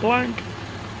 mine's gone blank.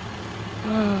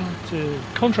 Oh dear.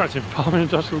 Contracting, Farming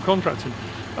and Industrial Contracting.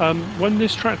 When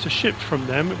this tractor shipped from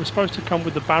them, it was supposed to come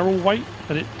with the barrel weight,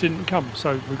 and it didn't come.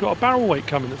 So we've got a barrel weight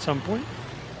coming at some point.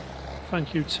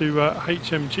 Thank you to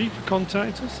HMG for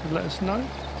contacting us and let us know.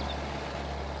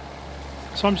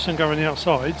 So I'm just going to go around the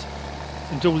outside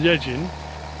and do all the edging,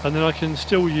 and then I can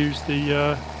still use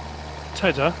the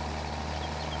tedder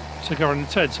to go around the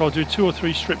TED. So I'll do 2 or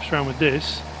 3 strips around with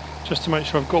this, just to make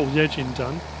sure I've got all the edging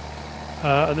done,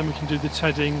 and then we can do the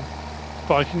tedding.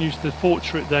 But I can use the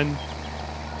portrait then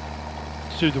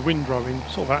to do the windrowing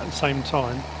sort of at the same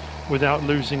time, without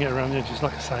losing it around the edges.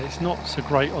 Like I say, it's not so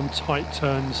great on tight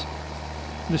turns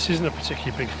This isn't a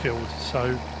particularly big field,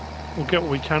 so we'll get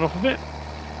what we can off of it.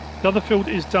 The other field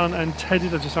is done and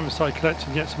tedded. I just haven't started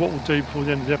collecting yet, so what we'll do before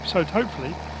the end of the episode,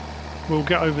 hopefully, we'll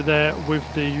get over there with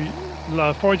the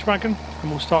forage wagon and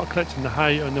we'll start collecting the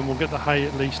hay, and then we'll get the hay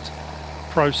at least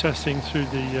processing through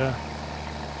the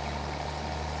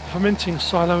fermenting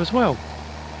silo as well.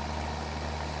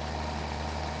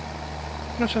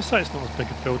 Actually, I say it's not as big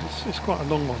a field. It's quite a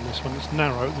long one. This one. It's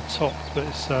narrow at the top, but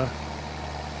it's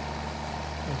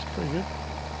that's pretty good.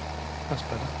 That's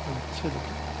better.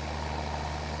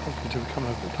 Hopefully, do we come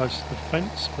over close to the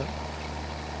fence, but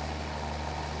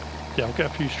yeah, I'll get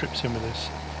a few strips in with this.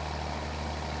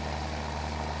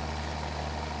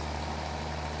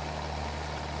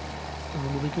 And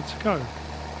then we'll be good to go.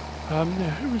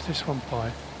 Yeah, who was this one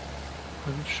by?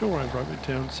 I'm sure I wrote it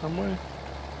down somewhere.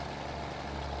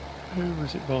 Who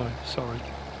was it by? Sorry.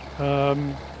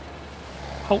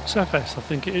 Holt's FS, I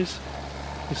think it is.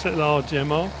 This little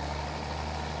RDMR.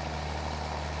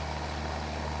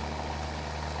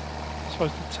 I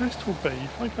suppose the test will be,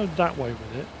 if I go that way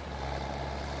with it,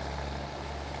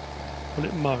 will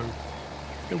it mow?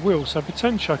 It will, so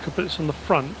potentially I could put this on the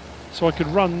front, so I could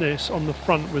run this on the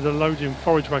front with a loading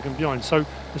forage wagon behind. So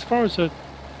as far as a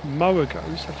mower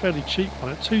goes, a fairly cheap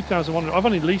one at 2,100. I've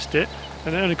only leased it,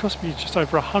 and it only cost me just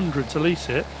over 100 to lease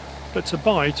it, but to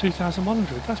buy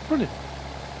 2,100, that's brilliant.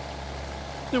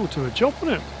 It will do a job,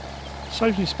 won't it?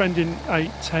 Saves me spending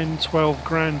 8, 10, 12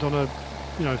 grand on a,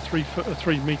 you know, 3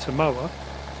 metre mower.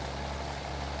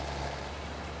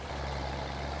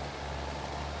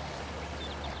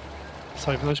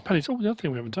 Saving those pennies. Oh, the other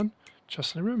thing we haven't done,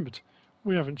 just remembered,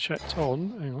 we haven't checked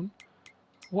on, hang on,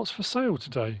 what's for sale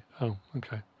today? Oh,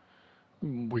 okay.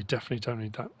 We definitely don't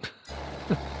need that.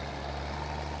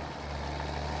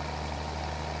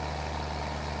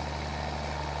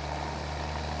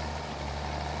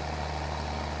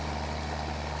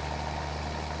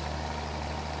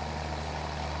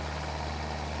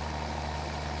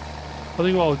 I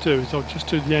think what I'll do is I'll just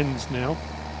do the ends now.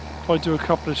 If I do a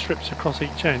couple of strips across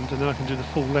each end, and then I can do the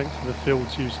full length of the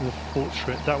fields using the fork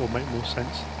strip, that will make more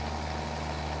sense.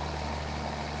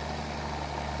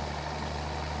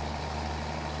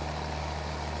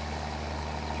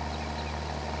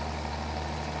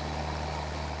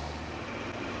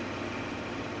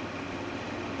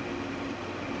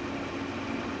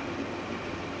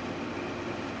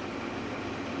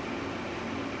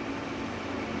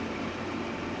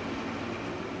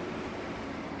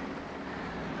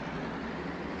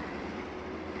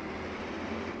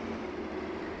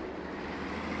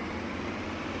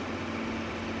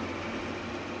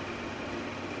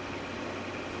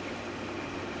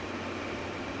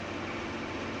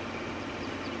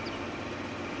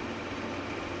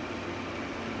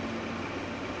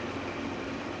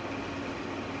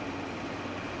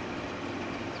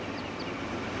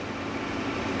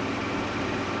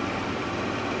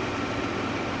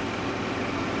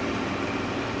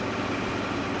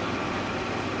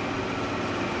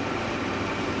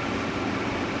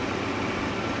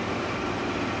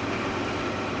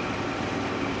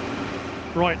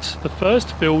 Right, the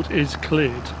first field is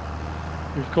cleared.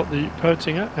 We've got the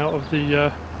Pertinger out of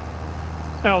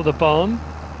the barn.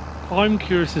 I'm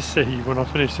curious to see when I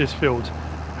finish this field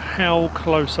how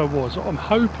close I was. I'm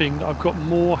hoping that I've got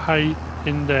more hay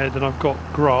in there than I've got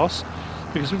grass,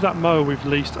 because with that mower we've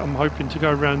leased, I'm hoping to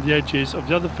go around the edges of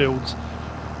the other fields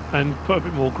and put a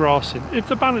bit more grass in. If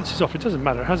the balance is off, it doesn't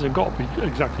matter. It hasn't got to be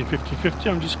exactly 50-50.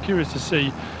 I'm just curious to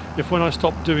see if when I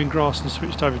stopped doing grass and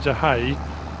switched over to hay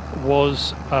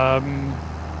was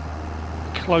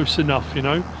close enough, you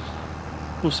know.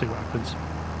 We'll see what happens.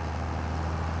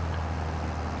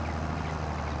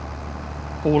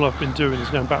 All I've been doing is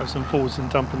going backwards and forwards and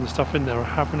dumping the stuff in there. I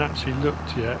haven't actually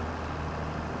looked yet.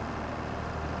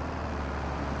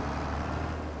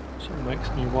 So it makes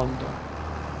me wonder.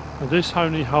 Now this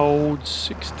only holds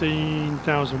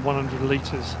 16,100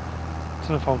 litres. I don't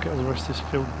know if I'll get the rest of this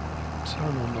field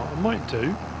done or not. I might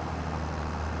do.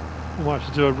 I might have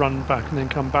to do a run back and then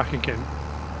come back again.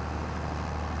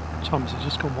 What time is it?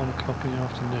 Just gone 1 o'clock in the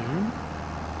afternoon.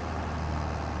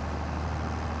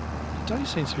 The day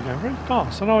seems to be going very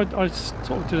fast. I know I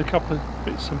sort of did a couple of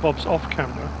bits and bobs off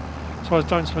camera, so I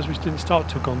don't suppose we didn't start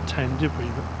till gone 10, did we?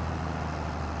 But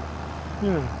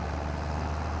yeah.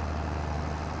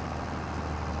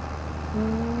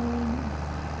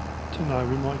 Don't know.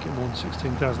 We might get more than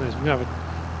 16,000 litres. We have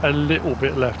a little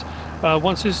bit left.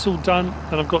 Once this is all done,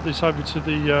 then I've got this over to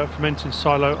the fermenting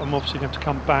silo. I'm obviously going to have to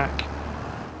come back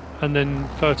and then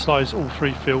fertilise all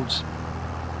 3 fields,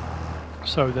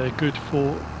 so they're good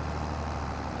for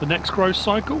the next growth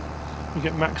cycle. We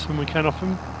get maximum we can off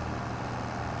them.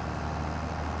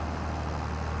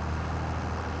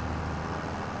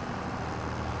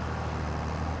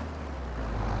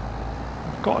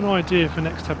 got an idea for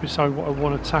next episode what I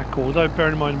want to tackle, although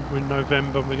bearing in mind we're in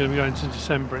November and we're going to be going into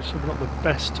December, it's sort of not the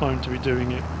best time to be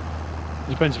doing it.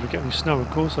 It depends if we get any snow, of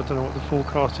course. I don't know what the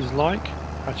forecast is like.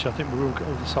 Actually, I think we will get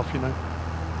all this off, you know.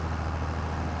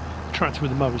 The tractor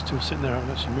with the mower is still sitting there, I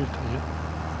haven't actually moved it yet.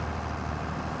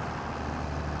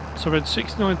 So we had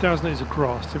 69,000 litres of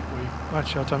grass, didn't we?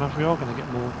 Actually, I don't know if we are going to get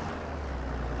more.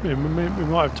 Yeah, we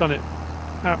might have done it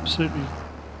absolutely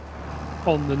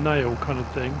on the nail kind of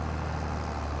thing.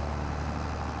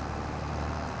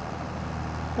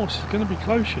 Oh, this is going to be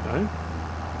close, you know.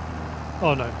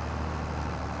 Oh no.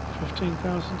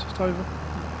 15,000 just over.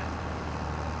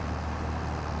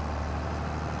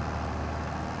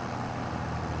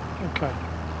 Okay.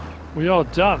 We are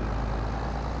done.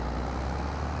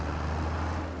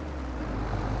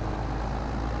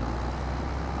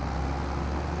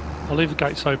 I'll leave the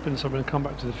gates open, so I'm going to come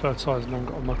back to the fertiliser and I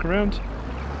haven't got to muck around.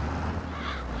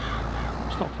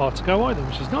 It's not far to go either,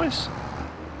 which is nice.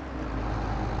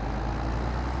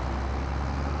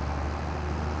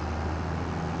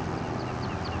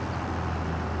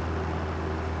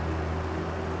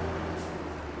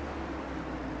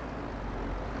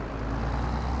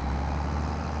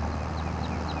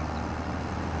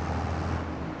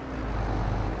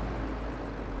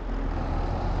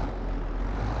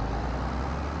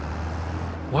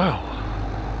 Wow.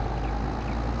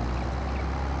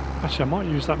 Actually, I might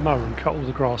use that mower and cut all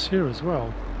the grass here as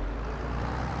well.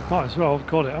 Might as well, I've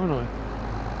got it, haven't I?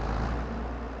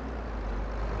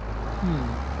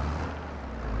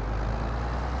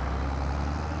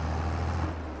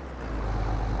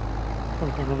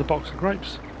 Probably got another box of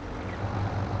grapes.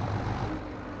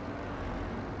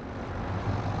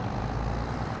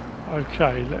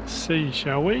 Okay, let's see,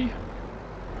 shall we?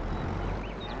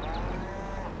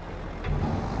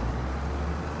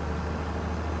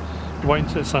 Wait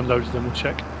until it's unloaded, then we'll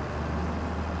check.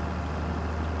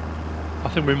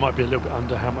 I think we might be a little bit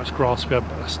under how much grass we have,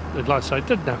 but like I say, it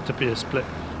didn't have to be a split,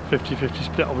 50-50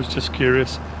 split. I was just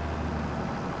curious.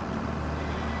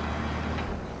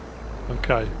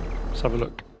 Okay, let's have a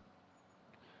look.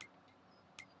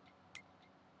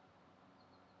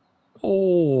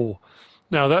 Oh,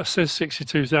 now that says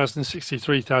 62,000,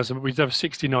 63,000, but we have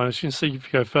 69. As you can see, if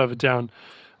you go further down,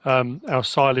 our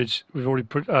silage, we've already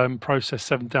processed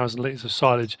 7,000 litres of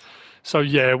silage. So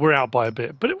yeah, we're out by a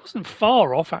bit, but it wasn't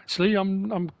far off actually.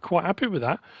 I'm quite happy with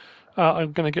that.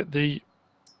 I'm going to get the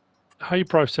hay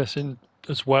processing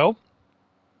as well.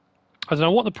 I don't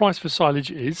know what the price for silage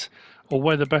is or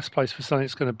where the best place for selling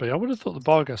it's going to be. I would have thought the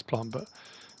biogas plant, but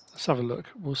let's have a look.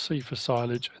 We'll see for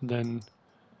silage, and then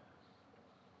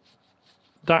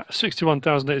that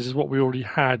 61,000 litres is what we already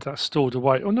had. That's stored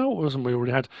away. Oh no, it wasn't. We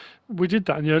already had. We did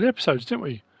that in the early episodes, didn't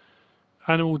we?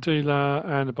 Animal dealer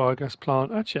and a biogas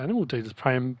plant. Actually, animal dealer's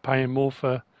paying more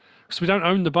for, because we don't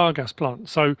own the biogas plant.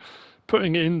 So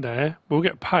putting it in there, we'll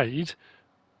get paid,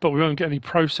 but we won't get any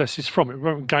processes from it. We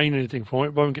won't gain anything from it.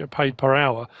 We won't get paid per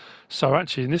hour. So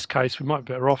actually, in this case, we might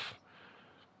be better off.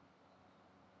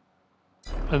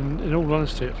 And in all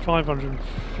honesty, at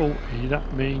 540,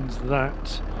 that means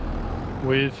that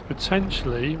with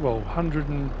potentially, well,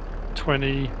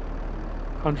 120,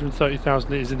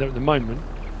 130,000 litres in there at the moment,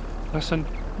 that's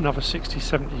another 60,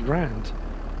 70 grand.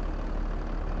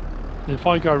 And if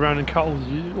I go around and cut all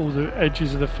the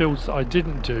edges of the fields that I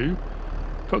didn't do,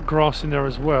 put grass in there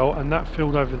as well, and that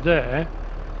field over there,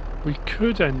 we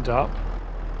could end up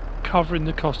covering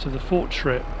the cost of the fort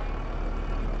trip.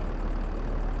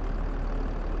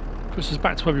 Puts us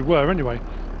back to where we were anyway.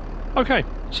 Okay,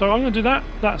 so I'm going to do that.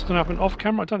 That's going to happen off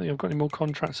camera. I don't think I've got any more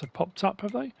contracts have popped up,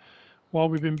 have they? While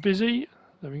we've been busy.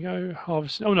 There we go.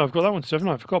 Harvesting. Oh no, I've got that one to do, haven't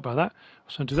I? I forgot about that. I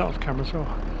was going to do that off camera as well.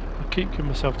 I keep giving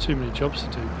myself too many jobs to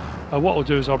do. What I'll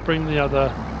do is I'll bring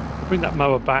that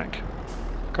mower back,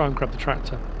 go and grab the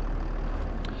tractor.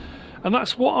 And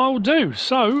that's what I'll do.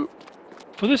 So,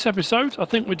 for this episode, I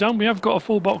think we're done. We have got a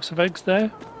full box of eggs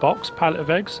there. Pallet of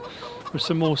eggs. With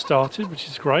some more started, which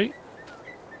is great.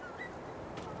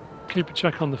 Keep a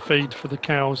check on the feed for the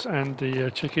cows and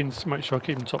the chickens to make sure I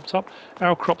keep them topped up.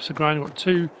 Our crops are growing. We've got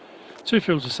two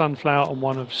fields of sunflower and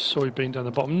one of soybean down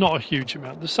the bottom. Not a huge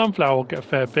amount. The sunflower will get a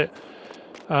fair bit.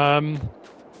 And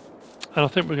I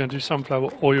think we're going to do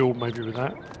sunflower oil maybe with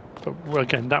that. But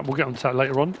again, we'll get onto that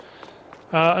later on.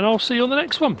 And I'll see you on the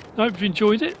next one. I hope you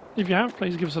enjoyed it. If you have,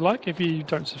 please give us a like. If you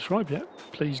don't subscribe yet,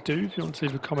 please do. If you want to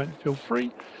leave a comment, feel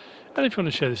free. And if you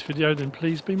want to share this video, then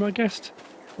please be my guest.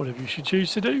 Whatever you should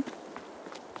choose to do.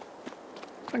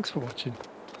 Thanks for watching.